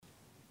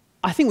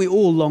I think we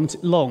all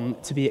long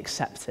to be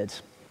accepted.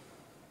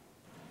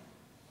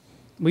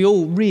 We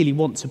all really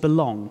want to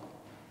belong.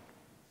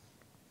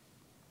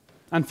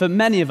 And for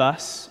many of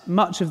us,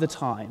 much of the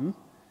time,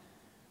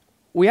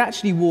 we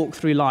actually walk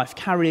through life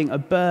carrying a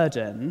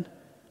burden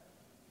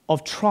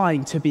of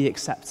trying to be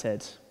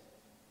accepted,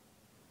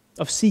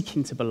 of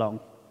seeking to belong.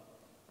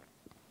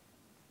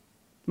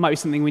 It might be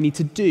something we need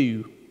to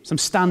do, some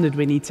standard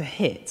we need to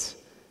hit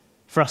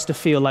for us to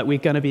feel like we're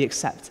going to be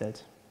accepted.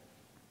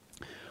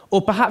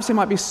 Or perhaps it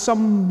might be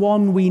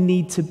someone we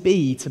need to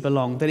be to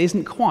belong that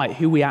isn't quite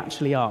who we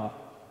actually are.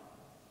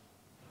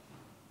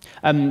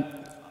 I'm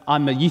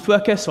a youth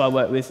worker, so I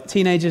work with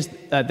teenagers.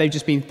 They've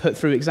just been put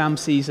through exam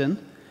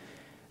season.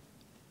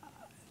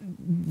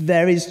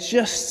 There is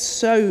just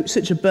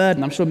such a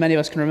burden. I'm sure many of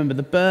us can remember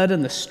the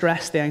burden, the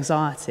stress, the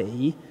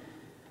anxiety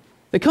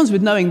that comes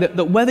with knowing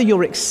that whether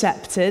you're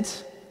accepted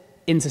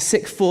into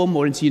sixth form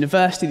or into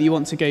university that you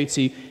want to go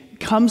to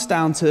comes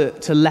down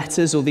to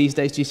letters, or these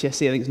days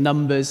GCSE, I think it's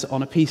numbers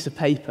on a piece of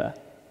paper.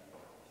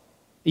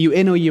 Are you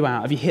in or are you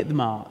out? Have you hit the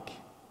mark?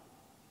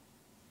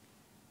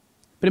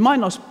 But it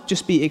might not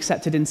just be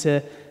accepted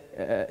into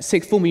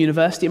sixth form or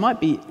university. It might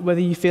be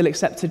whether you feel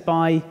accepted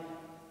by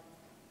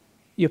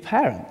your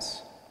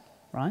parents,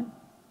 right?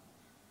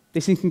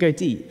 This thing can go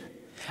deep.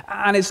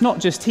 And it's not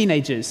just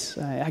teenagers.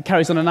 It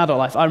carries on in adult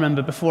life. I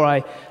remember before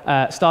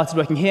I started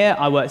working here,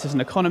 I worked as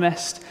an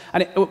economist.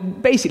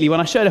 And basically, when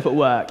I showed up at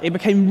work, it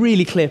became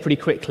really clear pretty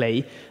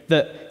quickly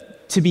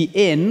that to be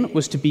in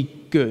was to be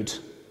good,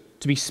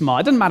 to be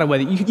smart. It doesn't matter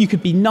whether you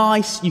could be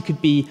nice, you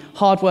could be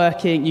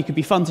hardworking, you could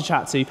be fun to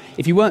chat to.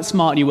 If you weren't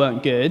smart and you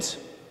weren't good,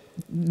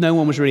 no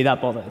one was really that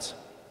bothered,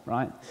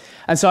 right?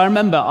 And so I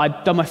remember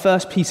I'd done my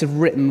first piece of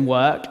written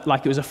work,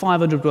 like it was a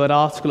 500-word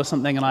article or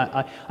something, and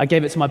I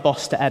gave it to my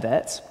boss to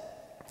edit.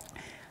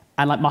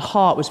 And like my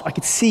heart was, I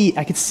could see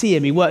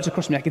him, he worked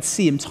across me, I could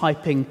see him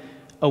typing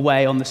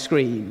away on the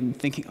screen,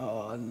 thinking,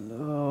 oh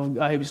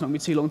no, I hope it's not going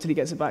to be too long until he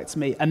gets it back to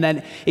me. And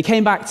then it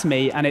came back to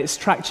me, and its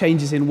track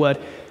changes in Word.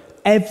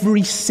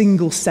 Every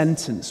single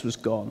sentence was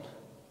gone.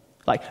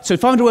 So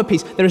 500-word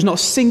piece, there is not a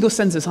single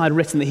sentence I had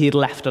written that he had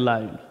left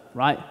alone,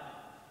 right?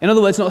 In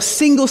other words, not a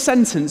single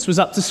sentence was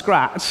up to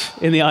scratch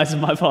in the eyes of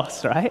my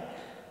boss, right?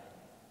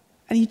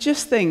 And you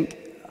just think,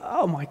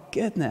 oh my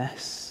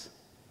goodness,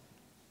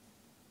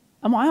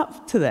 am I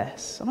up to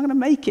this? Am I going to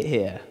make it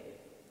here?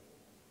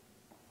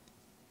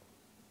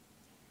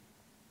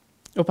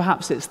 Or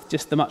perhaps it's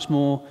just the much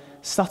more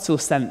subtle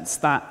sense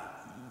that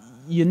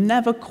you're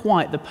never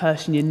quite the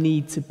person you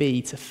need to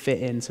be to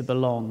fit in, to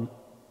belong,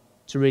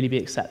 to really be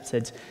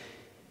accepted.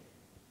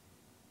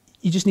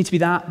 You just need to be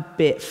that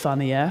bit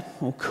funnier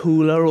or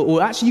cooler,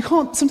 or actually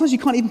sometimes you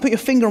can't even put your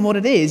finger on what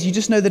it is. You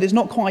just know that it's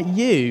not quite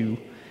you.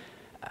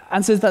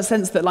 And so there's that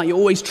sense that like you're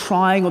always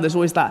trying, or there's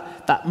always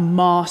that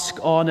mask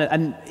on,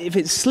 and if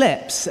it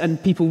slips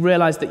and people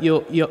realize that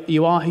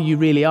you are who you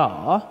really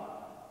are,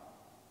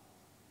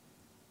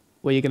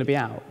 well, you're going to be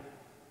out.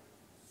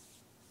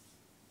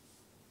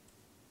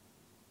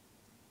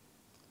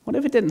 What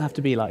if it didn't have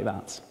to be like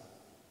that?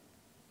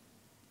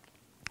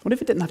 What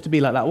if it didn't have to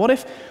be like that?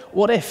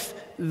 What if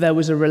there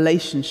was a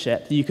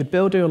relationship that you could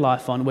build your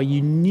life on where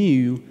you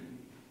knew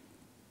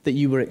that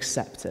you were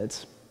accepted?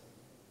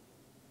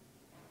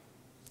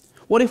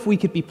 What if we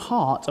could be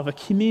part of a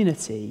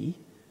community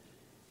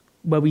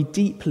where we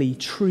deeply,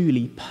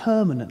 truly,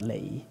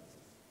 permanently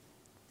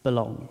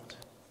belonged?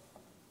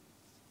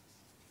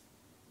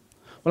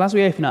 Well, as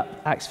we open up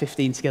Acts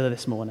 15 together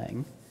this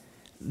morning,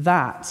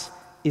 that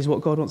is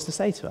what God wants to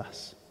say to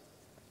us.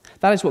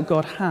 That is what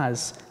God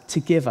has to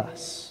give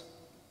us.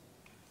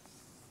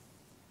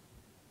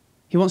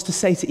 He wants to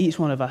say to each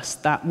one of us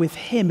that with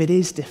him it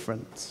is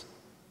different.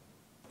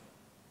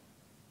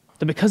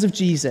 That because of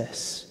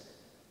Jesus,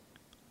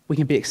 we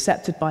can be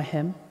accepted by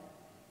him.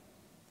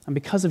 And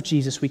because of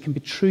Jesus, we can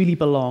truly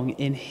belong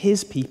in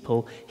his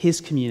people, his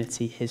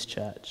community, his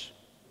church.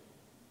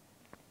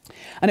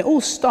 And it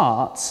all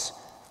starts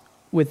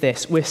with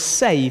this: we're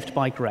saved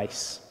by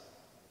grace.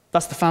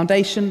 That's the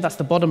foundation, that's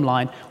the bottom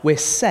line. We're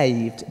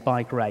saved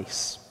by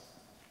grace.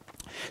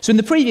 So in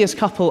the previous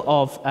couple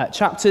of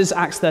chapters,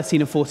 Acts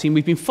 13 and 14,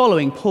 we've been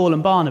following Paul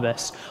and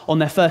Barnabas on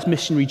their first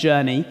missionary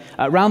journey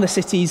around the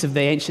cities of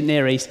the ancient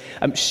Near East,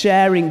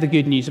 sharing the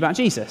good news about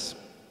Jesus.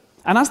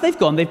 And as they've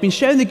gone, they've been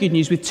sharing the good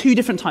news with two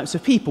different types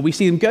of people. We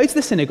see them go to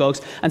the synagogues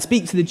and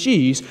speak to the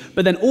Jews,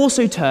 but then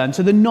also turn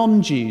to the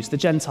non-Jews, the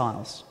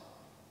Gentiles.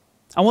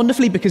 And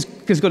wonderfully, because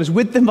God is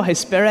with them by his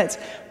Spirit,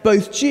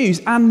 both Jews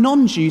and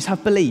non-Jews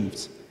have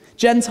believed.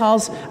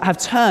 Gentiles have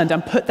turned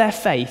and put their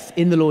faith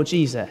in the Lord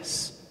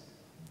Jesus.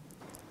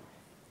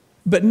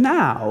 But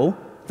now,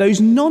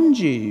 those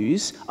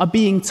non-Jews are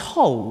being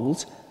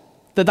told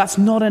that that's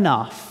not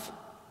enough.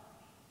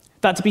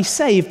 That to be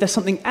saved, there's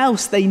something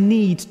else they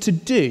need to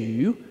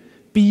do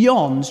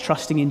beyond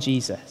trusting in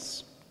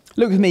Jesus.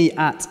 Look with me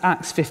at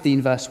Acts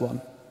 15, verse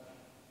 1.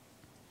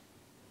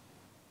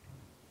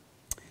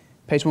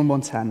 Page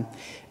 1110.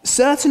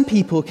 Certain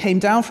people came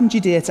down from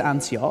Judea to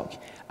Antioch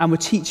and were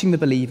teaching the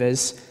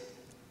believers,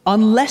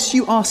 Unless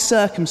you are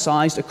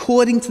circumcised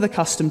according to the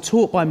custom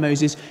taught by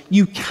Moses,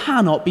 you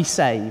cannot be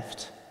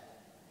saved.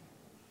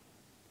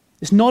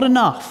 It's not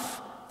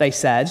enough, they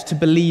said, to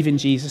believe in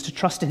Jesus, to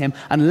trust in him.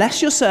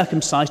 Unless you're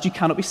circumcised, you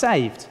cannot be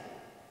saved.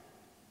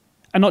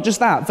 And not just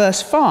that,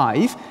 verse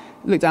 5,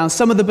 look down,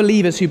 some of the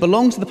believers who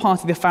belonged to the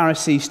party of the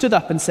Pharisees stood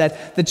up and said,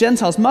 the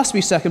Gentiles must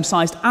be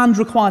circumcised and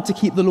required to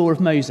keep the law of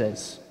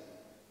Moses.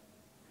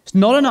 It's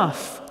not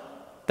enough,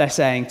 they're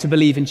saying, to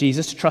believe in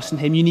Jesus, to trust in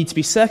him. You need to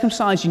be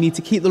circumcised, you need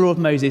to keep the law of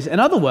Moses. In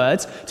other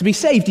words, to be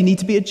saved, you need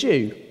to be a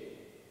Jew.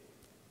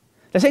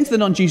 They're saying to the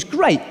non-Jews,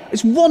 great,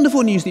 it's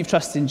wonderful news that you've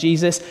trusted in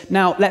Jesus.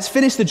 Now, let's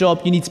finish the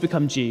job, you need to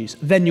become Jews.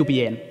 Then you'll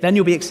be in, then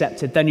you'll be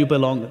accepted, then you'll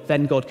belong,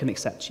 then God can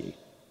accept you.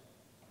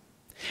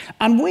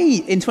 And we,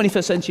 in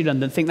 21st century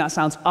London, think that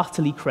sounds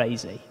utterly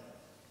crazy,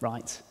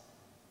 right?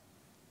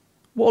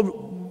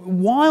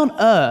 Why on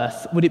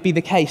earth would it be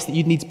the case that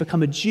you'd need to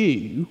become a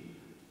Jew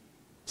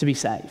to be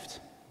saved?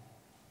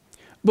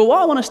 But what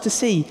I want us to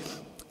see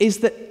is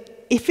that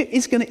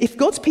if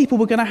God's people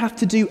were going to have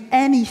to do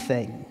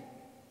anything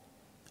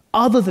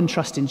other than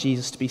trust in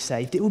Jesus to be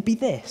saved, it would be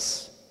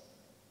this.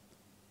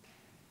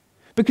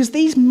 Because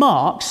these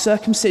marks,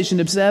 circumcision,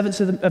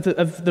 observance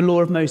of the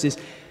law of Moses,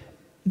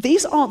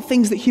 these aren't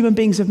things that human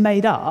beings have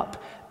made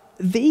up.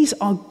 These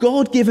are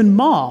God-given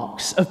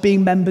marks of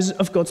being members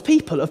of God's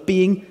people, of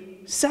being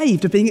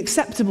saved, of being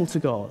acceptable to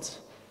God.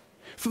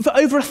 For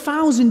over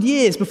 1,000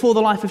 years before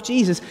the life of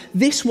Jesus,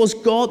 this was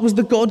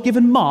the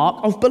God-given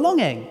mark of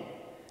belonging,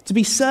 to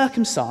be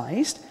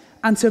circumcised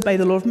and to obey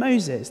the law of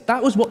Moses.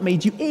 That was what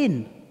made you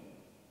in.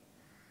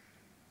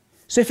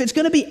 So if it's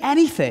going to be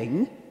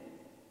anything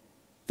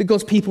that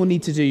God's people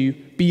need to do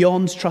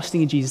beyond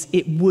trusting in Jesus,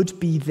 it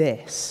would be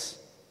this.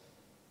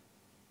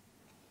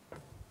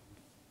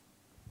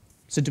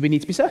 So do we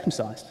need to be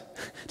circumcised?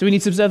 Do we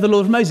need to observe the law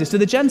of Moses? Do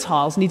the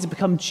Gentiles need to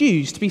become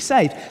Jews to be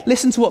saved?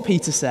 Listen to what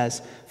Peter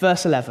says,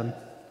 verse 11.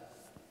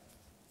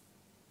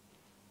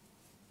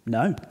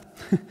 No.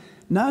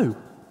 No.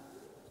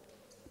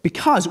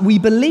 Because we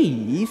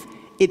believe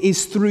it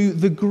is through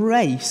the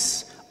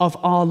grace of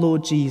our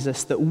Lord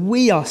Jesus that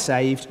we are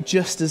saved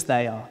just as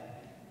they are.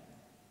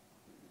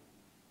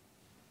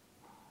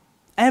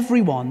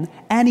 Everyone,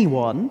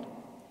 anyone,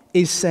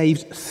 is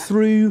saved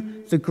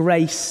through the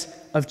grace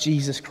of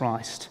Jesus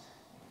Christ.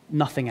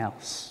 Nothing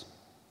else.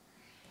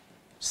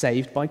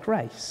 Saved by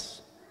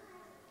grace.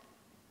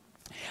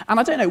 And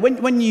I don't know,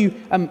 when you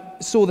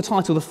saw the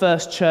title, The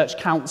First Church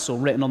Council,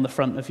 written on the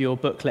front of your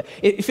booklet,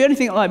 if you're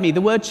anything like me,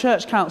 the word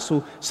church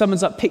council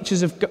summons up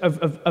pictures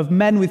of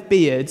men with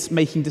beards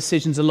making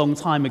decisions a long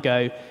time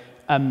ago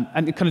and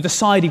kind of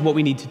deciding what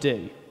we need to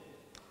do.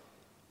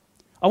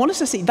 I want us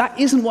to see that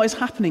isn't what is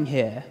happening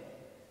here.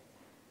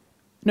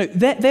 No,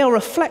 they are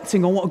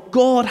reflecting on what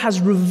God has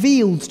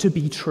revealed to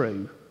be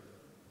true,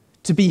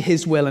 to be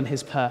his will and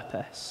his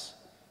purpose.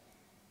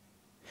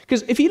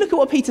 Because if you look at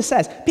what Peter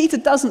says, Peter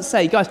doesn't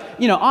say, guys,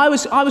 I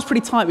was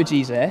pretty tight with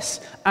Jesus,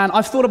 and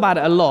I've thought about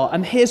it a lot,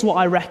 and here's what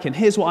I reckon,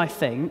 here's what I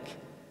think.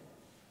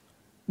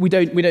 We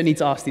don't need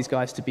to ask these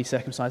guys to be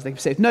circumcised, they can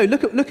be saved. No,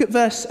 look at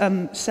verse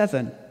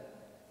 7.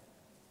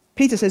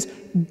 Peter says,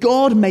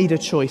 God made a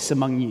choice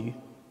among you,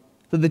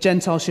 that the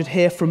Gentiles should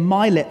hear from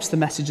my lips the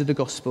message of the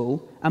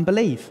gospel and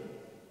believe.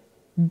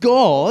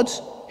 God,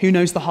 who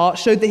knows the heart,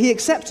 showed that he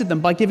accepted them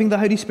by giving the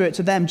Holy Spirit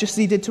to them, just as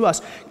he did to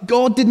us.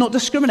 God did not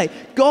discriminate.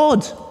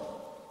 God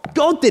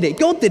did it.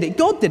 God did it.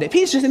 God did it.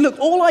 Peter's just saying, look,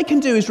 all I can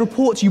do is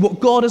report to you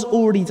what God has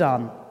already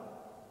done.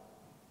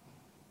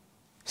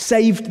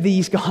 Saved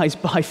these guys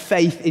by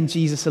faith in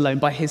Jesus alone,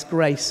 by his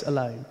grace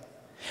alone.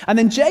 And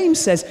then James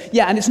says,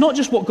 yeah, and it's not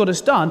just what God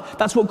has done,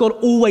 that's what God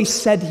always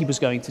said he was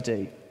going to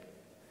do.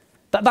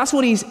 That's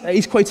what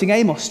he's quoting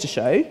Amos to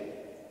show.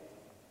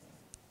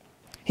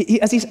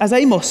 As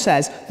Amos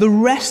says, the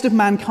rest of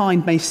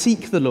mankind may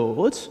seek the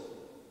Lord,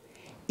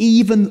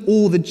 even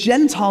all the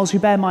Gentiles who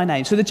bear my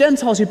name. So the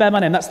Gentiles who bear my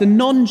name, that's the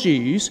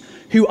non-Jews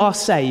who are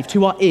saved,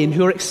 who are in,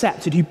 who are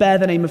accepted, who bear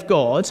the name of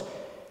God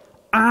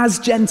as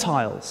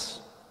Gentiles.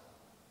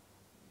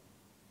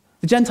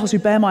 The Gentiles who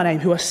bear my name,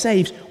 who are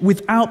saved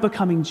without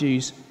becoming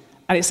Jews.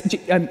 And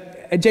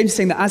James is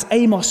saying that as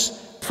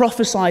Amos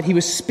prophesied, he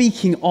was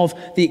speaking of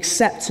the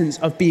acceptance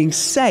of being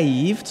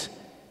saved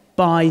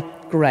by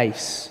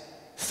grace,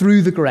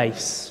 through the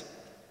grace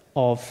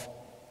of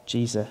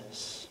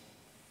Jesus.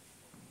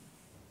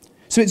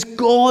 So it's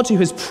God who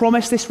has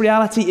promised this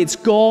reality, it's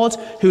God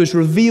who has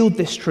revealed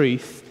this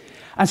truth,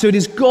 and so it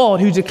is God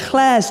who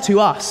declares to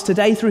us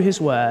today through his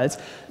words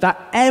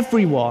that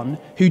everyone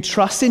who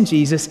trusts in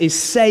Jesus is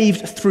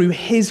saved through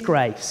his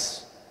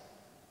grace.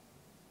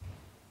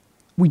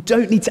 We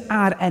don't need to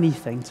add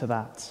anything to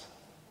that.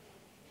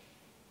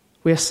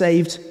 We are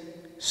saved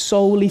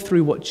solely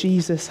through what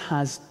Jesus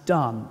has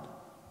done,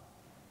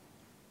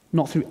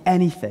 not through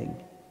anything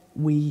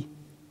we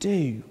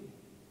do.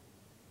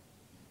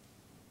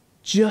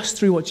 Just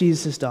through what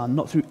Jesus has done,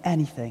 not through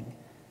anything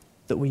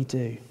that we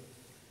do.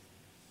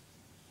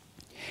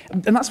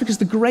 And that's because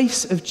the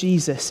grace of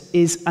Jesus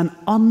is an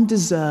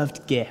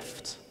undeserved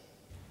gift.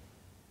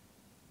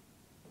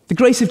 The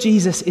grace of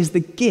Jesus is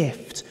the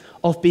gift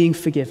of being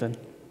forgiven,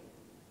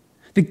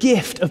 the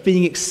gift of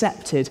being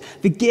accepted,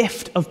 the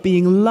gift of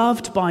being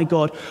loved by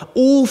God,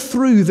 all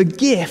through the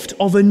gift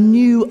of a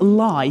new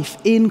life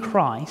in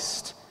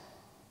Christ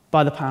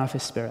by the power of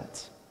his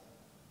Spirit.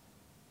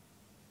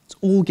 It's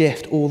all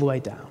gift all the way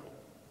down.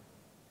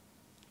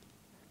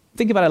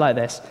 Think about it like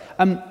this.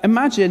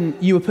 Imagine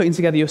you were putting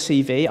together your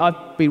CV.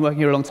 I've been working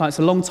here a long time. It's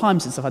a long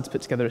time since I've had to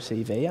put together a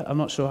CV. I'm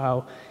not sure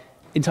how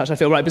in touch I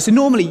feel, right? But so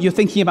normally you're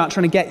thinking about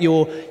trying to get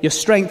your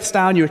strengths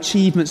down, your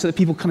achievements, so that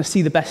people kind of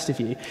see the best of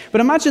you.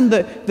 But imagine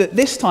that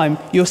this time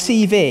your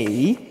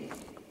CV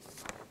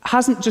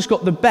hasn't just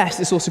got the best,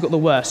 it's also got the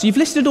worst. So you've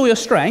listed all your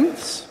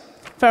strengths,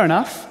 fair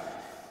enough,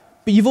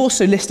 but you've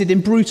also listed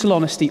in brutal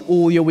honesty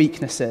all your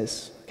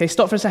weaknesses. Okay,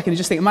 stop for a second and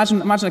just think,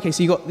 imagine, okay,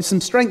 so you've got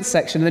some strength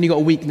section and then you've got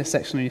a weakness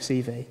section on your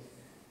CV.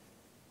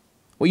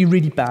 What are you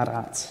really bad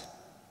at?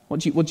 What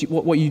do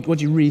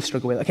you really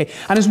struggle with? Okay,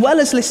 and as well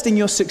as listing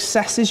your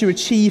successes, your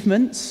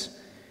achievements,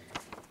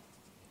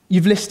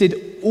 you've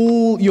listed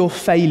all your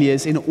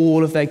failures in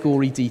all of their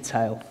gory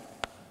detail.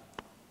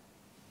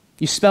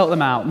 You spelt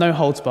them out, no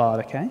holds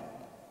barred, okay?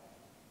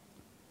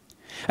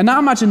 And now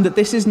imagine that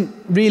this isn't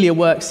really a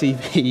work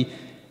CV,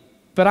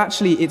 but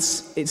actually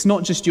it's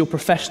not just your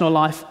professional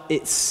life,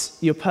 it's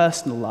your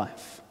personal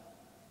life.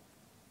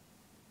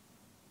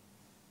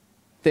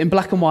 That in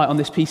black and white on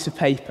this piece of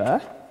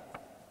paper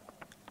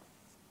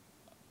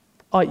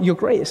are your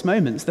greatest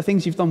moments, the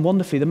things you've done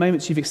wonderfully, the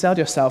moments you've excelled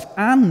yourself,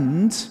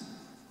 and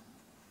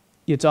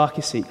your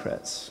darkest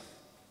secrets.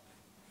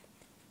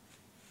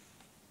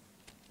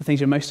 The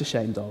things you're most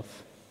ashamed of.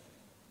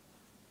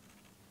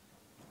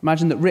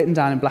 Imagine that written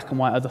down in black and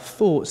white are the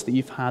thoughts that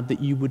you've had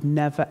that you would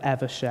never,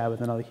 ever share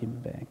with another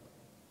human being.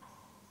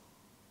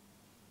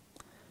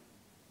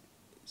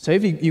 So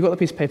if you've got the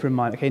piece of paper in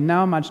mind, okay,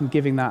 now imagine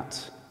giving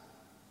that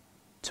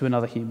to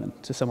another human,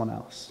 to someone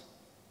else.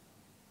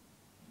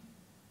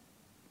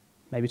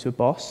 Maybe to a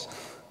boss.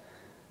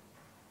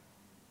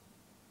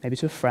 Maybe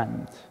to a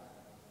friend.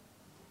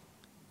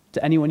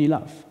 To anyone you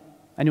love.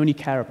 Anyone you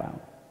care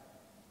about.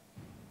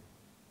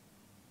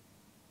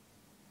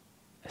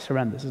 It's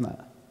horrendous, isn't it?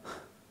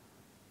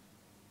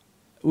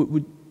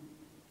 Will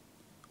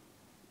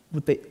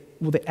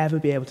they ever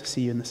be able to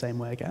see you in the same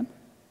way again?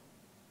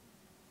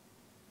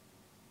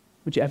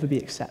 Would you ever be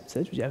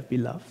accepted? Would you ever be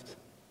loved?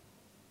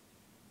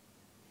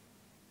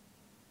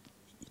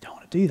 You don't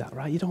want to do that,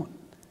 right?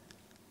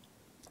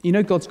 You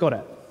know God's got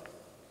it.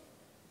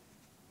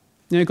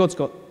 You know God's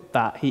got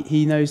that.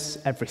 He knows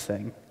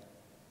everything.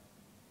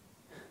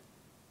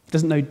 He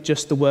doesn't know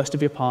just the worst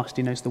of your past.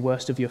 He knows the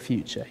worst of your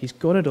future. He's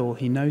got it all.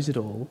 He knows it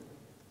all.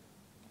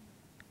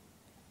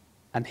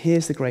 And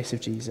here's the grace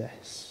of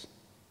Jesus.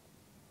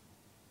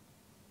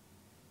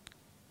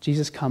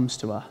 Jesus comes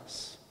to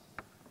us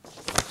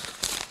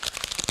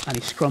and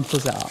he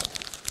scrumples it up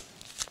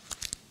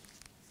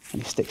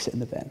and he sticks it in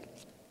the bin.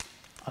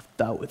 I've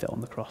dealt with it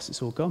on the cross.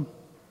 It's all gone.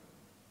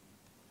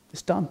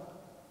 It's done.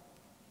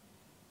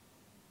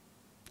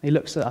 He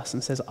looks at us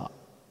and says,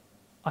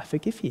 I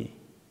forgive you.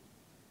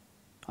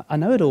 I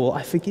know it all.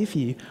 I forgive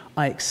you.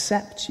 I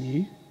accept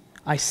you.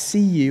 I see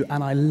you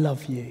and I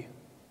love you.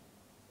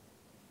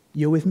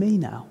 You're with me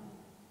now.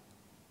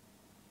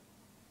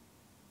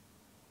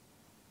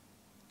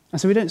 And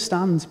so we don't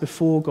stand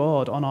before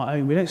God on our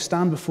own. We don't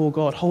stand before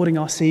God holding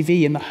our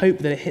CV in the hope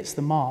that it hits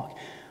the mark.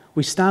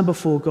 We stand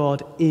before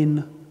God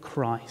in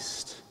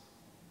Christ.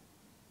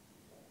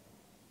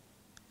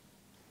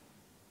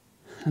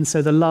 And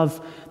so the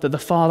love that the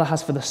Father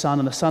has for the Son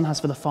and the Son has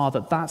for the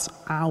Father, that's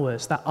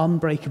ours, that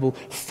unbreakable,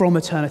 from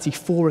eternity,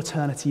 for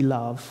eternity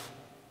love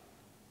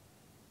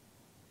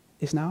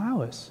is now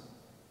ours.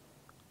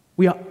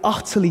 We are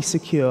utterly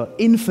secure,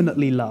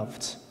 infinitely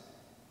loved,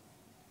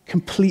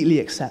 completely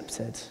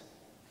accepted.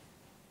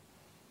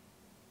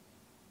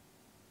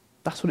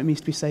 That's what it means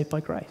to be saved by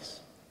grace.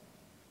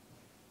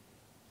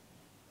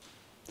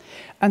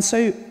 And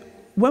so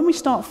when we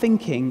start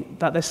thinking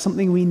that there's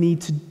something we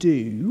need to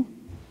do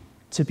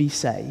to be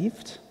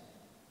saved,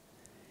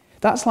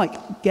 that's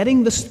like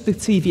getting the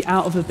TV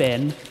out of the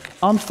bin,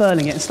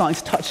 unfurling it and starting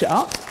to touch it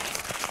up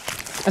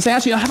and saying,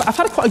 actually, I've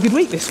had quite a good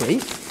week this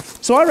week.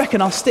 So I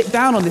reckon I'll stick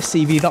down on this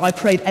CV that I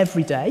prayed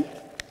every day.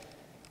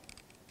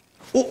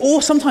 Or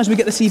sometimes we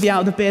get the CV out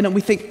of the bin and we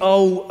think,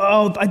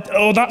 oh,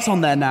 that's on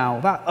there now.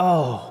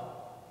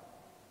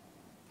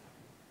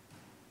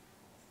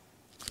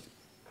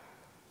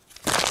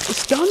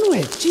 It's done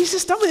with.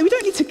 Jesus done with it. We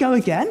don't need to go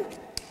again.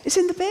 It's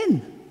in the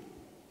bin.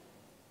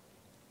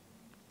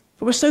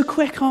 But we're so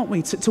quick, aren't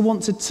we, to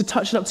want to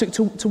touch it up,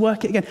 to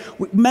work it again.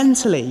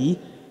 Mentally,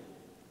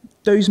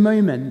 those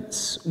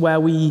moments where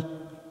we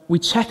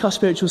check our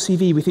spiritual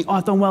CV, we think,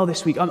 I've done well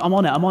this week, I'm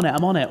on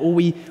it. Or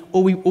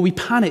we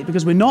panic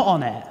because we're not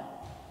on it.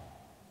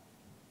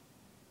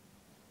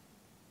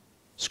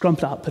 Scrump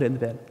it up, put it in the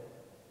bin.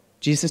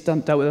 Jesus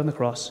dealt with it on the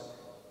cross.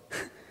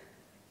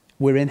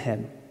 We're in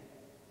him.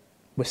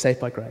 We're saved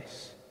by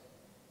grace.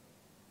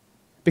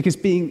 Because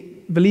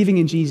believing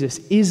in Jesus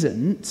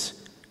isn't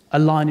a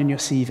line in your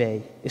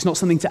CV. It's not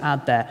something to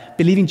add there.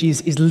 Believing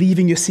Jesus is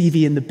leaving your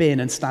CV in the bin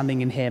and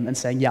standing in him and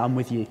saying, yeah, I'm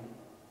with you.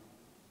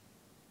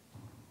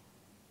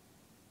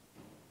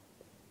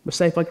 We're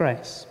saved by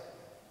grace.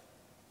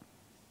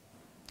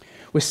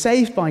 We're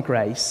saved by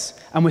grace,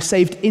 and we're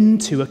saved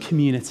into a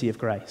community of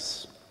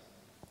grace.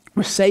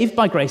 We're saved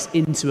by grace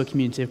into a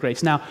community of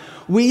grace. Now,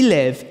 we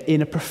live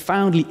in a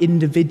profoundly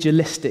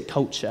individualistic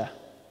culture.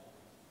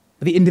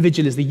 The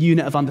individual is the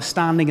unit of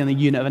understanding and the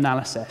unit of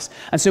analysis.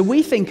 And so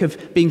we think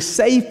of being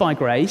saved by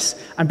grace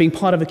and being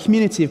part of a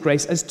community of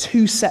grace as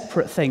two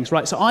separate things,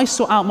 right? So I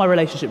sort out my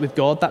relationship with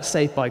God, that's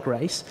saved by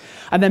grace.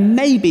 And then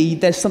maybe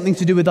there's something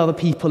to do with other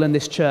people in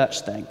this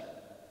church thing,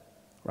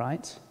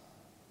 right?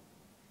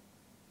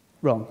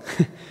 Wrong.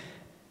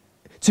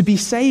 To be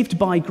saved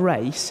by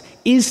grace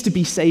is to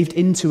be saved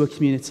into a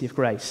community of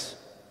grace.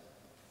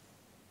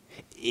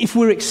 If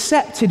we're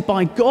accepted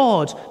by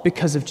God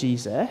because of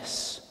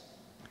Jesus,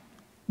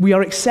 we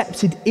are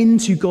accepted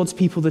into God's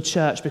people, the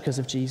church, because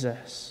of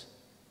Jesus.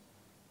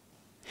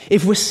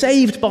 If we're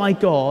saved by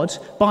God,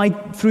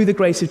 through the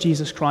grace of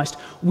Jesus Christ,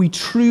 we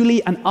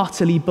truly and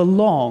utterly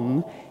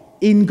belong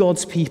in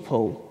God's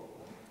people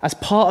as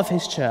part of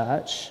his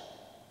church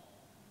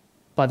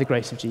by the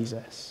grace of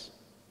Jesus.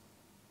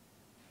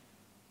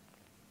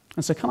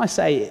 And so can I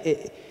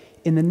say,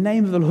 in the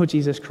name of the Lord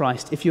Jesus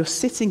Christ, if you're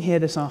sitting here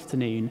this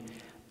afternoon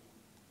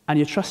and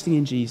you're trusting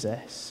in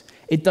Jesus,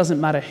 it doesn't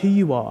matter who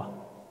you are.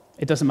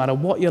 It doesn't matter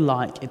what you're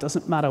like. It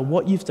doesn't matter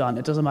what you've done.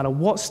 It doesn't matter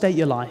what state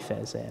your life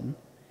is in.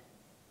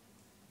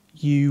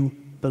 You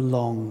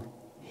belong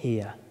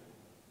here.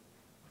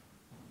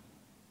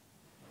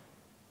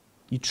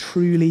 You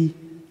truly,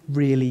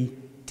 really,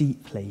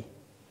 deeply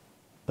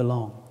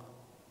belong.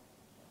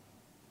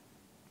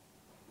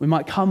 We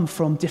might come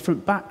from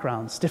different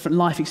backgrounds, different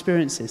life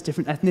experiences,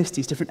 different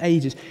ethnicities, different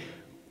ages.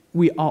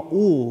 We are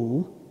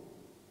all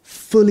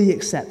fully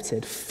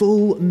accepted,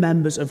 full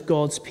members of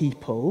God's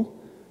people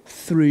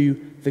through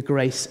the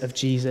grace of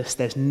Jesus.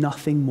 There's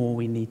nothing more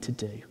we need to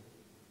do.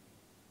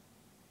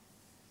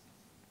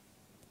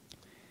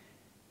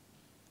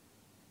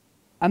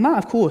 And that,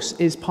 of course,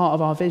 is part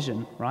of our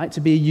vision, right?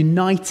 To be a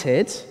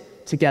united,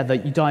 together,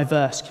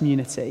 diverse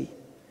community.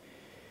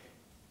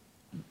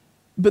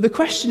 But the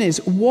question is,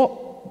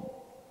 what,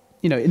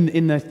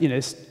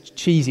 it's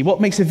cheesy,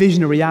 what makes a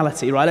vision a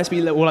reality, right? Let's put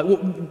it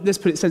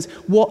in a sense,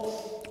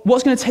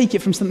 what's going to take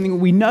it from something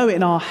we know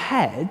in our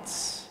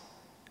heads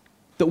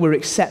that we're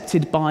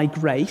accepted by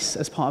grace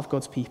as part of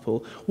God's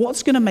people,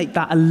 what's going to make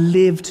that a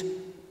lived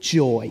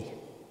joy?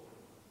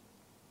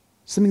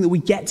 Something that we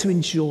get to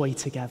enjoy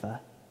together.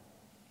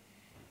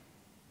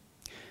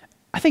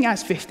 I think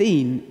Acts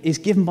 15 is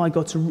given by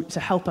God to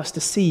help us to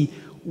see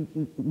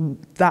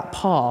that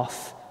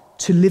path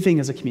to living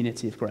as a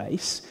community of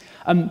grace.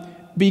 But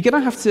you're going to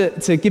have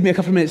to give me a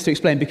couple of minutes to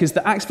explain, because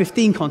the Acts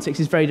 15 context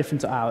is very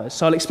different to ours.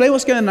 So I'll explain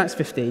what's going on in Acts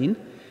 15,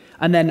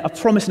 and then I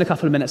promise in a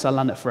couple of minutes I'll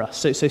land it for us.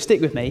 So stick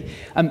with me.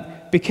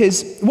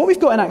 Because what we've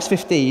got in Acts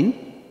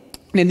 15,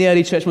 and in the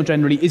early church more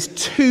generally, is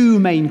two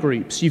main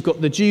groups. You've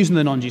got the Jews and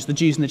the non-Jews, the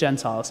Jews and the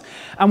Gentiles.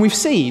 And we've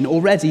seen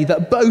already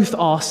that both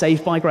are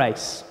saved by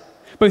grace.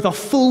 Both are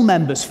full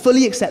members,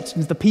 fully accepted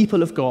as the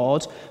people of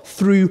God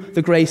through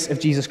the grace of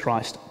Jesus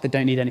Christ. They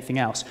don't need anything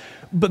else.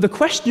 But the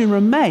question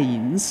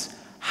remains,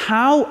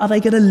 how are they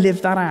going to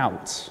live that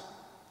out?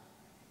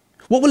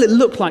 What will it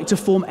look like to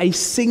form a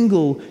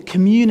single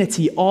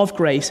community of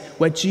grace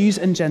where Jews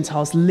and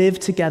Gentiles live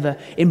together,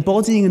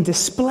 embodying and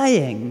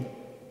displaying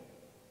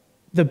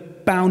the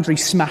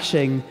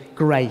boundary-smashing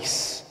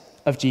grace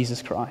of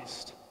Jesus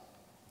Christ?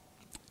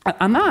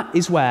 And that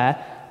is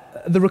where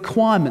the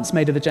requirements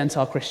made of the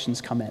Gentile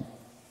Christians come in.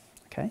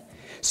 Okay?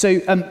 So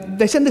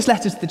they sent this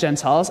letter to the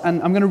Gentiles,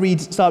 and I'm going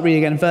to start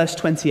reading again verse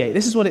 28.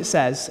 This is what it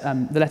says.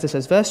 The letter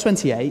says, verse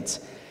 28,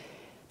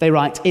 they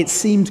write, "It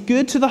seemed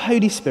good to the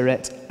Holy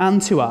Spirit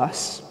and to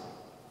us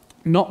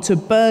not to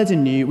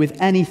burden you with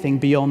anything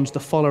beyond the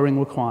following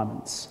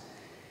requirements.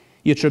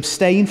 You're to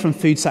abstain from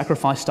food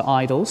sacrificed to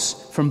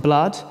idols, from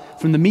blood,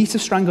 from the meat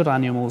of strangled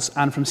animals,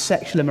 and from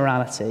sexual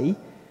immorality.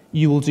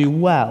 You will do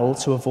well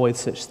to avoid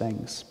such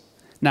things."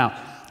 Now,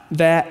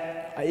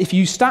 if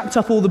you stacked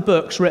up all the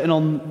books written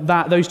on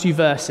those two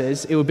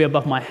verses, it would be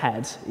above my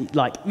head.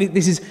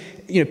 This is,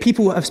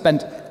 people have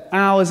spent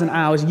hours and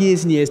hours,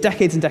 years and years,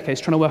 decades and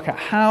decades trying to work out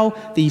how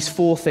these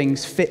four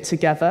things fit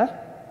together,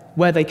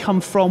 where they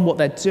come from, what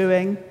they're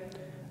doing.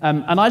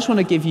 And I just want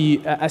to give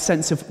you a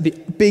sense of the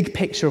big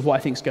picture of what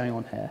I think is going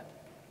on here,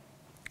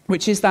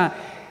 which is that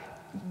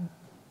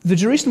the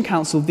Jerusalem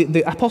Council,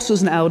 the apostles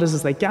and elders,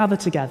 as they gather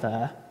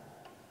together,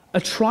 are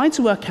trying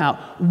to work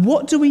out,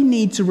 what do we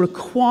need to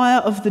require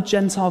of the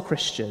Gentile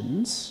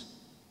Christians?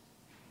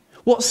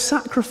 What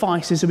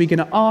sacrifices are we going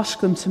to ask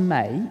them to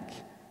make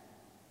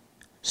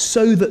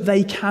so that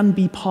they can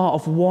be part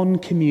of one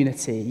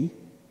community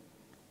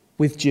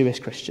with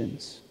Jewish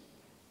Christians?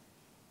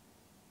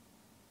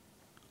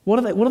 What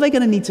are they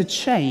going to need to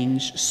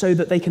change so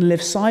that they can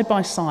live side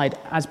by side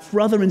as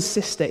brother and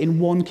sister in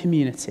one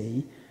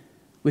community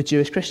with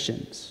Jewish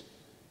Christians?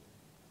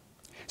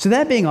 So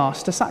they're being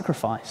asked to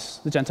sacrifice,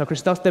 the Gentile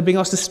Christians. They're being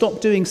asked to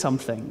stop doing some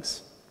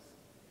things.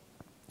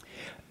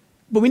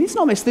 But we need to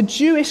not miss the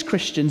Jewish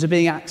Christians are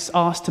being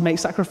asked to make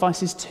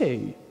sacrifices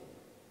too.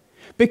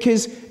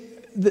 Because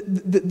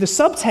the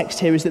subtext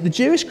here is that the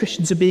Jewish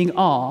Christians are being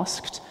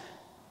asked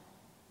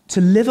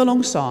to live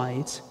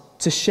alongside,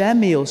 to share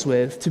meals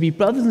with, to be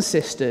brothers and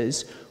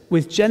sisters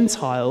with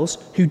Gentiles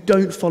who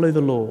don't follow the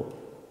law,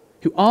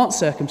 who aren't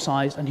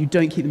circumcised and who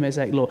don't keep the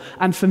Mosaic law.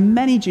 And for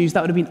many Jews,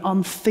 that would have been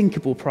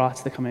unthinkable prior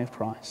to the coming of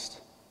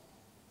Christ.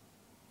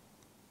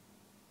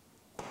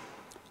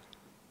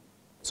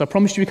 So I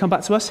promised you we'd come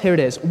back to us. Here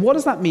it is. What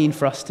does that mean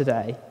for us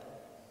today?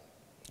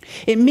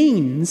 It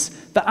means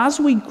that as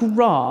we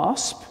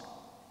grasp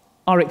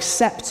our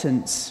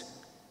acceptance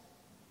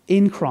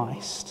in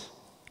Christ,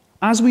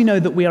 as we know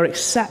that we are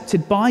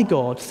accepted by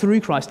God through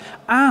Christ,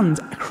 and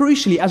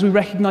crucially, as we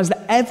recognize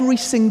that every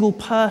single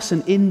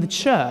person in the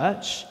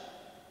church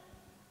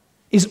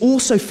is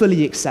also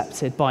fully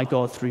accepted by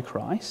God through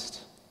Christ,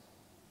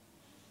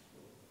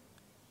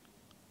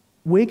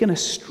 we're going to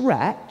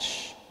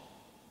stretch,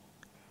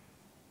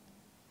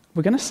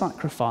 we're going to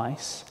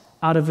sacrifice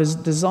out of a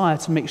desire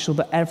to make sure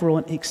that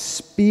everyone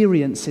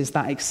experiences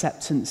that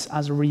acceptance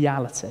as a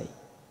reality.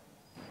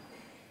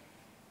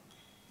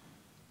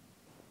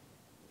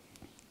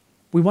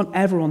 We want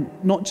everyone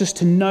not just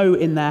to know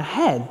in their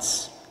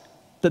heads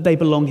that they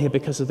belong here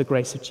because of the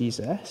grace of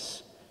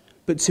Jesus,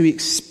 but to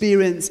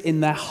experience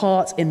in their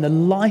heart, in the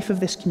life of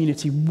this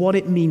community, what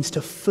it means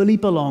to fully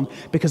belong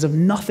because of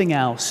nothing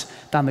else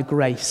than the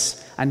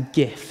grace and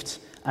gift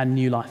and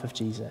new life of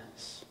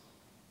Jesus.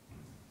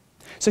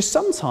 So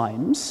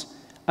sometimes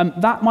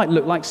that might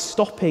look like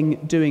stopping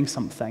doing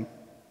something.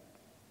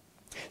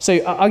 So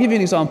I'll give you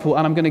an example,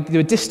 and I'm going to do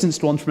a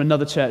distanced one from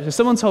another church. So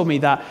someone told me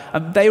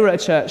that they were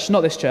at a church,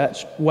 not this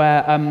church,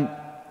 where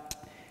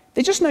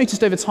they just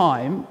noticed over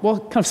time, well,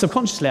 kind of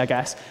subconsciously, I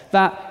guess,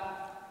 that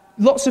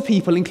lots of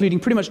people,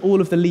 including pretty much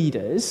all of the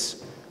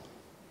leaders,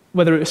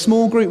 whether it was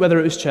small group, whether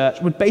it was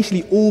church, would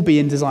basically all be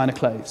in designer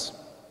clothes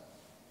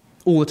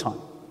all the time.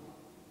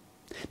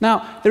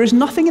 Now, there is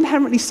nothing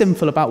inherently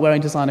sinful about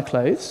wearing designer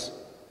clothes.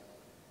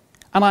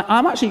 And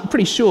I'm actually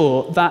pretty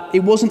sure that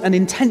it wasn't an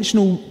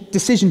intentional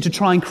decision to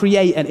try and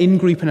create an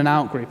in-group and an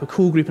out-group, a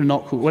cool group and a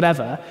not cool,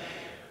 whatever.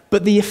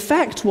 But the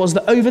effect was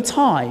that over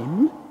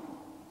time,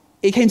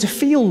 it came to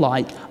feel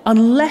like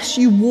unless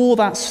you wore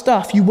that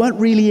stuff, you weren't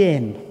really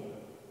in.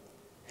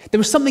 There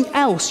was something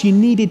else you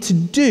needed to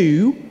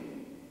do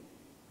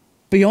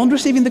beyond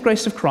receiving the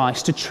grace of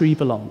Christ to truly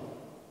belong.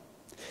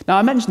 Now,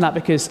 I mention that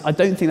because I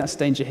don't think that's a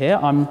danger here.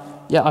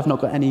 I've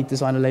not got any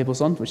designer labels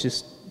on, which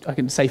is, I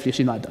can safely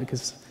assume that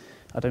because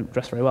I don't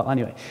dress very well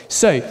anyway.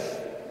 So,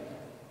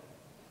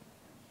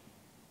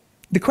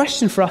 the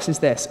question for us is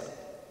this.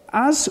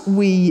 As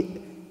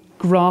we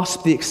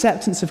grasp the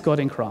acceptance of God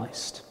in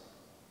Christ,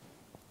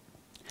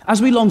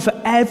 as we long for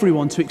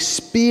everyone to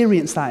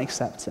experience that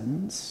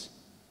acceptance,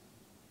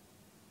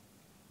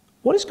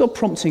 what is God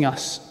prompting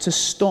us to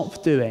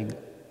stop doing,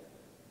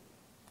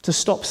 to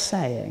stop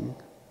saying?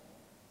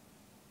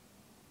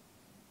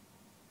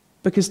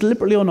 Because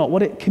deliberately or not,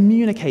 what it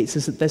communicates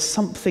is that there's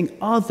something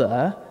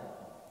other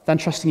than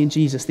trusting in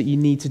Jesus that you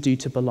need to do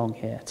to belong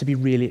here, to be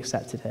really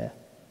accepted here.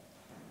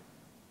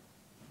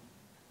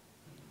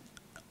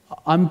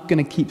 I'm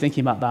going to keep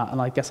thinking about that, and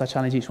I guess I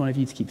challenge each one of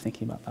you to keep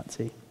thinking about that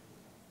too.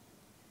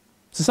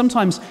 So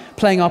sometimes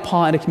playing our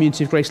part in a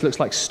community of grace looks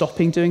like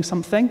stopping doing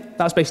something.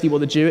 That's basically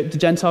what the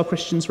Gentile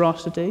Christians were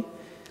asked to do.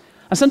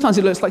 And sometimes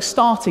it looks like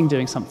starting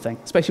doing something.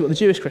 It's basically what the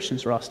Jewish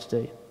Christians were asked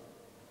to do.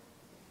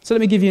 So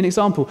let me give you an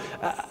example.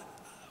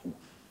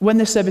 When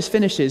this service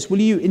finishes, will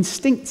you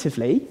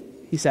instinctively,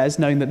 he says,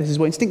 knowing that this is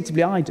what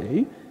instinctively I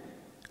do,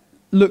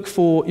 look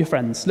for your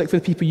friends, look for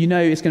the people you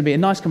know it's going to be a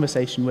nice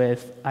conversation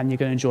with and you're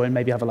going to enjoy and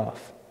maybe have a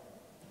laugh.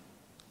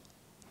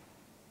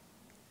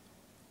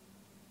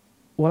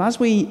 Well, as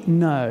we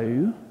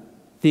know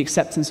the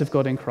acceptance of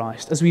God in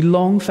Christ, as we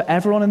long for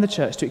everyone in the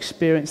church to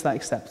experience that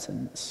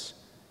acceptance,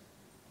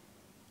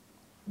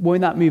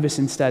 won't that move us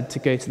instead to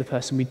go to the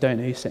person we don't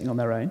know who's sitting on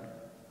their own?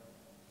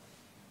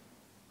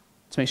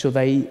 To make sure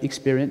they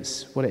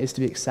experience what it is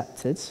to be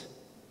accepted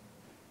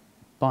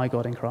by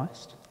God in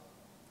Christ?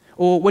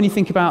 Or when you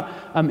think about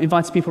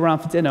inviting people around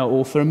for dinner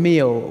or for a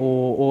meal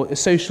or a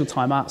social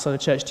time outside of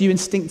church, do you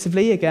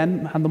instinctively,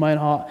 again, hand on my own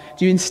heart,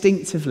 do you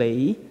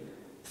instinctively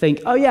think,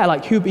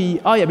 it'd be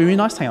really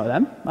nice to hang out with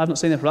them. I've not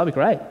seen them for a while, that'd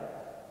be great.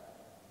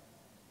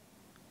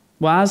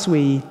 Well, as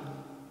we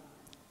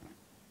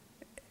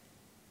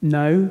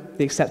know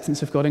the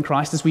acceptance of God in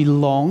Christ, as we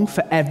long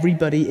for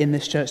everybody in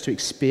this church to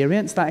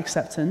experience that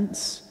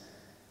acceptance,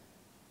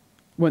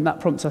 won't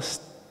that prompt us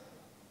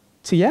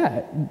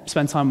to,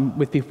 spend time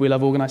with people we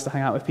love, organise to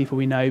hang out with people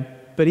we know,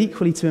 but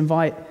equally to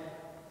invite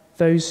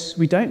those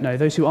we don't know,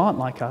 those who aren't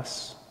like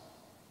us,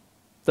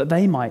 that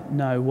they might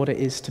know what it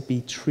is to be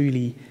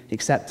truly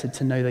accepted,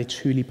 to know they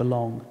truly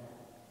belong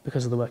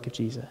because of the work of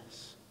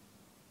Jesus.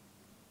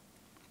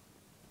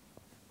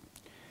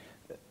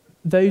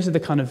 Those are the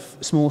kind of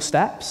small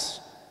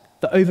steps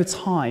that over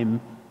time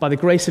by the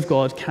grace of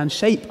God, can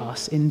shape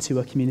us into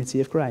a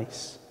community of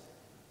grace.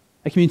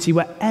 A community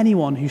where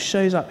anyone who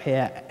shows up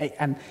here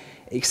and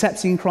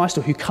accepting Christ,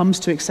 or who comes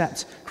to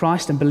accept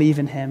Christ and believe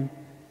in him,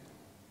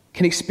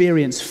 can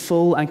experience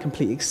full and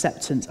complete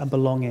acceptance and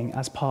belonging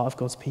as part of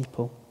God's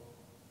people.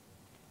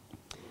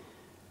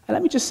 And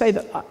let me just say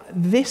that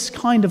this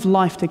kind of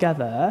life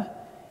together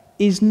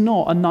is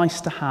not a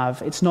nice to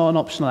have, it's not an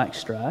optional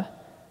extra,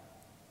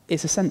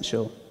 it's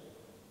essential.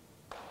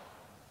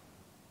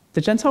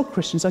 The Gentile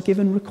Christians are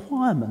given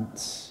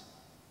requirements.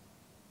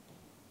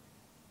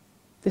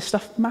 This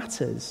stuff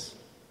matters.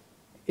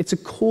 It's a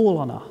call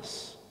on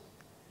us.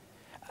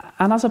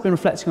 And as I've been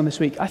reflecting on this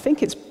week, I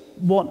think it's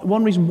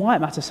one reason why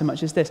it matters so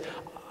much is this.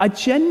 I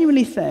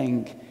genuinely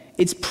think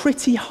it's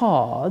pretty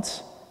hard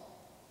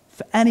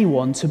for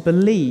anyone to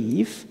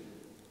believe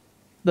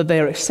that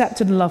they are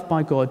accepted and loved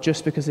by God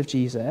just because of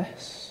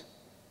Jesus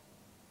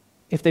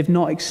if they've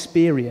not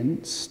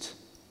experienced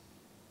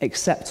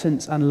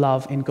acceptance and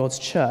love in God's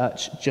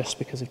church just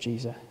because of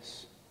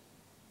Jesus.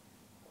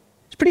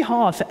 It's pretty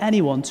hard for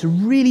anyone to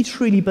really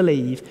truly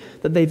believe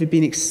that they've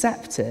been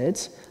accepted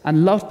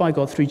and loved by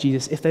God through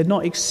Jesus if they've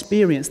not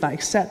experienced that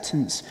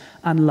acceptance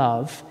and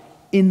love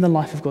in the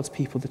life of God's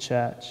people, the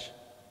church.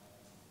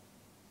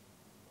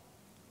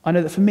 I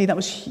know that for me that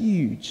was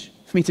huge.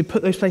 For me to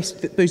put those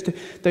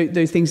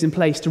things in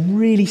place, to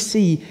really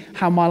see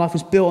how my life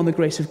was built on the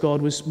grace of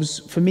God was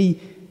for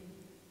me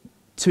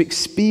to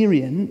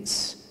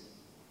experience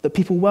that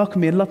people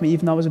welcomed me and loved me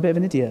even though I was a bit of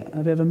an idiot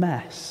and a bit of a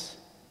mess.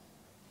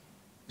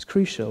 It's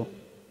crucial.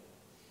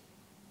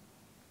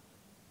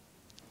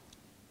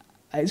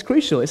 It's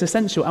crucial, it's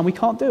essential, and we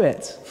can't do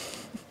it.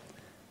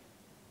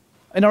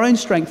 In our own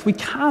strength, we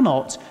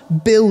cannot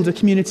build a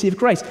community of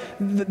grace.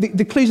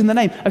 The clue's in the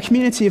name, a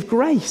community of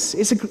grace.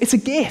 It's a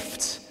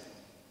gift.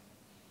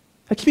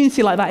 A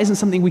community like that isn't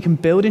something we can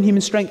build in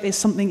human strength.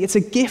 It's a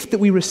gift that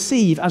we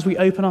receive as we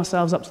open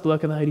ourselves up to the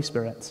work of the Holy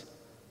Spirit.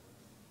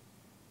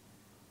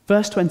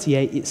 Verse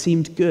 28, it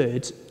seemed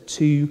good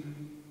to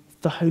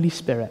the Holy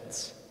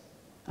Spirit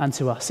and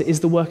to us. It is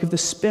the work of the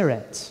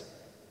Spirit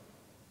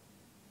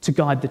to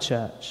guide the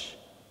church,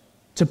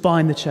 to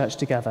bind the church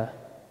together,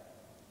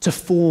 to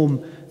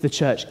form the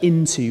church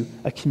into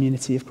a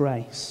community of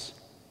grace.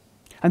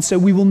 And so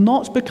we will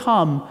not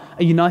become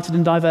a united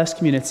and diverse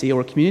community or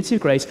a community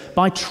of grace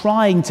by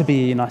trying to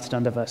be a united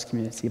and diverse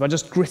community, by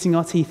just gritting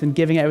our teeth and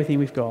giving everything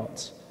we've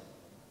got.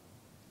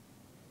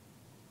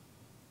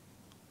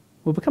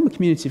 We'll become a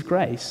community of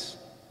grace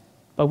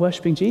by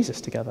worshipping Jesus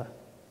together,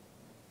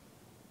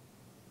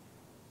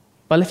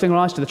 by lifting our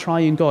eyes to the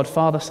triune God,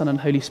 Father, Son, and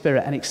Holy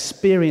Spirit, and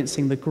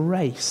experiencing the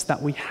grace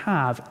that we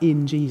have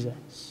in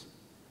Jesus,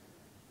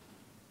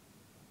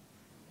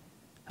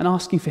 and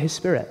asking for his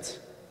Spirit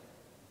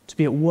to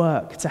be at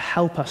work, to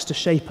help us, to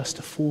shape us,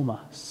 to form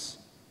us.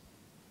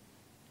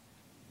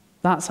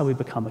 That's how we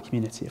become a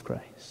community of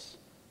grace.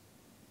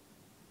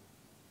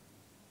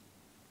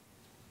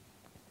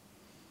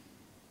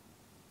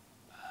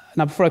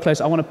 Now, before I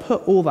close, I want to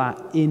put all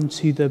that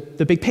into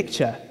the big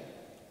picture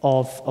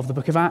of the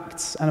book of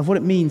Acts and of what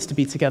it means to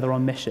be together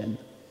on mission.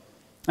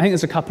 I think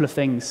there's a couple of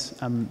things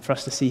for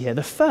us to see here.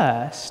 The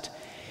first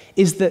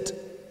is that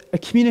a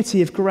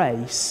community of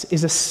grace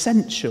is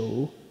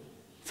essential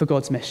for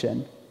God's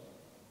mission.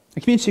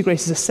 A community of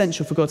grace is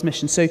essential for God's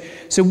mission. So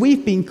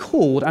we've been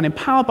called and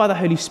empowered by the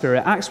Holy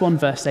Spirit, Acts 1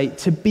 verse 8,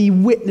 to be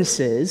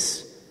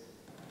witnesses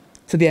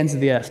to the ends of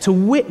the earth, to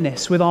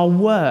witness with our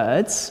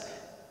words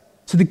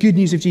to the good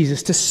news of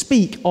Jesus, to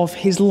speak of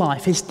his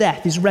life, his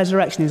death, his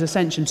resurrection, his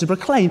ascension, to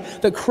proclaim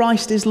that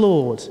Christ is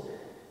Lord,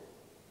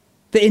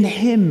 that in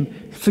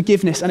him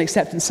forgiveness and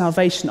acceptance and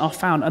salvation are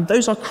found. And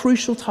those are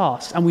crucial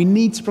tasks, and we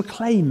need to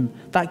proclaim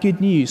that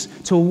good news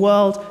to a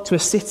world, to a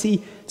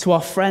city, to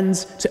our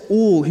friends, to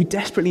all who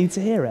desperately need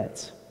to hear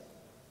it.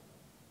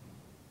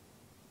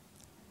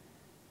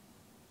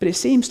 But it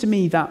seems to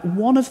me that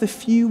one of the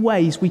few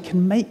ways we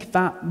can make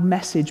that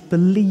message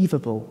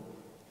believable,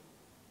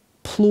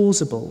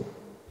 plausible,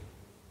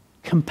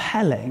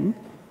 compelling,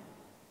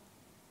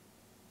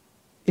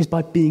 is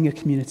by being a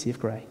community of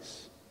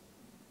grace.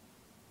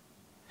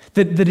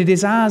 That it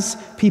is as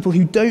people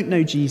who don't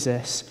know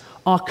Jesus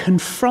are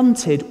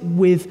confronted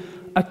with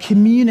a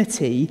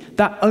community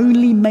that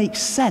only makes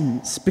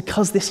sense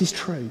because this is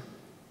true.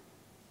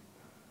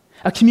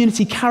 A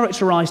community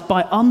characterized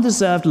by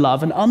undeserved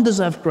love and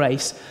undeserved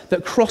grace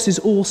that crosses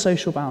all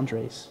social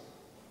boundaries.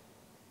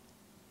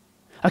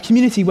 A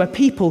community where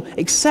people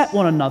accept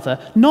one another,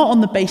 not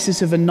on the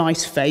basis of a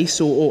nice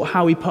face or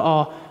how we put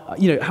our,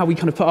 how we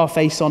kind of put our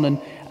face on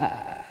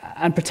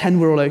and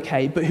pretend we're all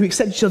okay, but who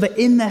accept each other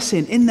in their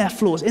sin, in their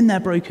flaws, in their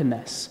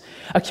brokenness.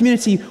 A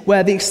community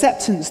where the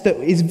acceptance that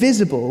is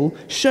visible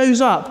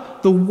shows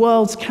up the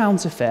world's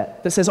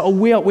counterfeit that says, oh,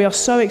 we are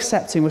so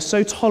accepting, we're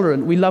so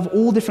tolerant, we love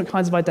all different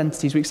kinds of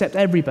identities, we accept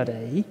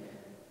everybody,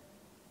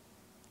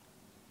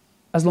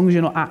 as long as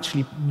you're not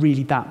actually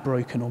really that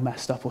broken or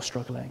messed up or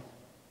struggling.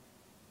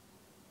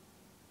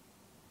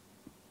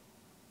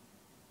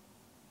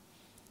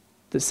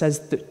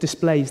 That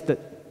displays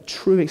that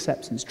true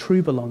acceptance,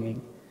 true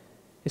belonging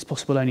is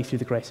possible only through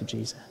the grace of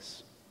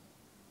Jesus.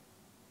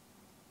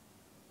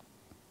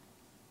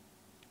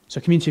 So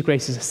a community of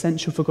grace is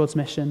essential for God's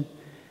mission.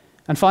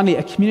 And finally,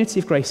 a community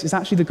of grace is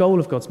actually the goal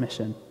of God's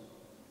mission.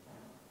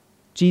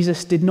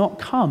 Jesus did not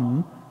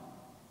come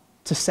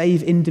to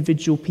save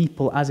individual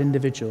people as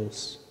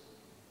individuals.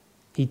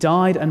 He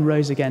died and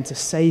rose again to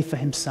save for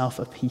himself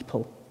a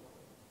people,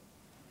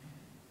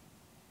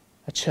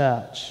 a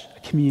church, a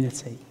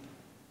community.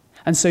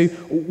 And so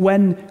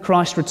when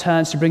Christ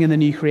returns to bring in the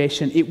new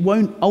creation, it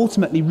won't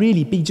ultimately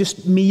really be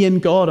just me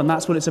and God and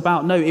that's what it's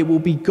about. No, it will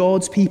be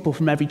God's people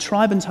from every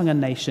tribe and tongue and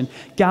nation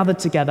gathered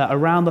together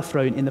around the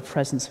throne in the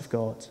presence of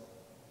God.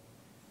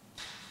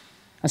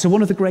 And so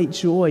one of the great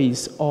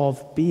joys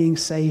of being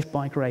saved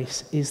by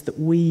grace is that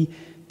we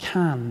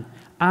can,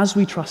 as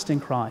we trust in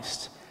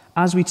Christ,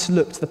 as we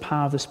look to the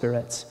power of the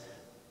Spirit,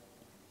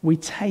 we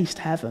taste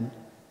heaven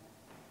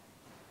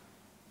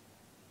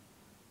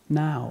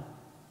now,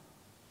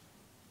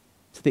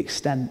 to the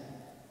extent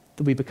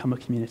that we become a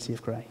community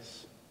of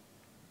grace.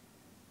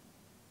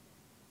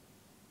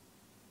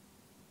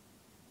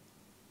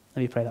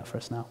 Let me pray that for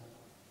us now.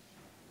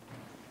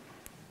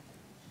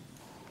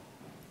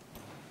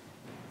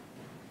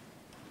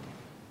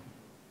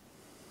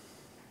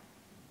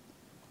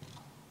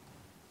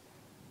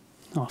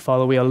 Oh,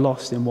 Father, we are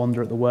lost in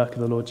wonder at the work of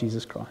the Lord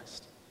Jesus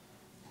Christ.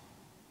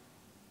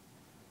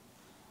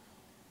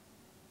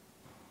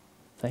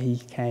 That he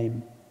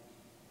came,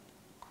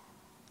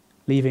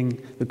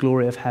 leaving the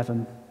glory of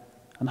heaven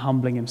and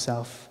humbling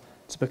himself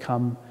to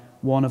become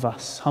one of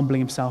us,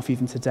 humbling himself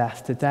even to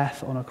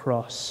death on a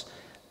cross,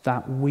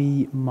 that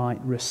we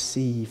might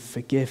receive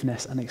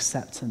forgiveness and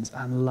acceptance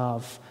and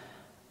love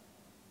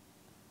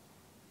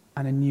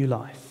and a new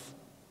life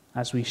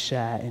as we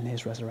share in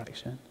his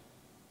resurrection.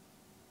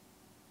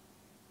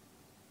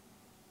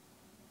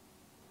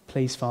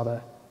 Please,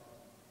 Father,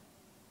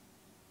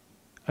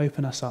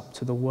 open us up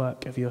to the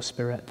work of your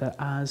Spirit, that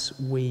as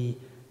we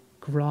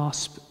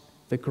grasp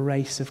the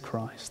grace of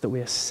Christ, that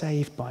we are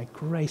saved by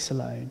grace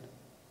alone,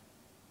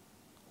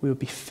 we will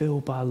be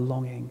filled by a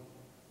longing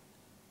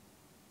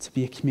to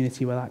be a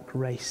community where that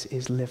grace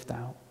is lived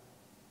out,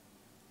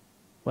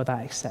 where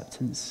that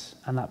acceptance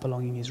and that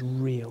belonging is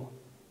real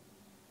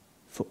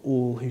for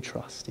all who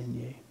trust in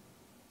you.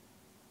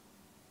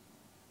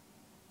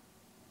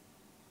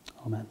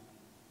 Amen.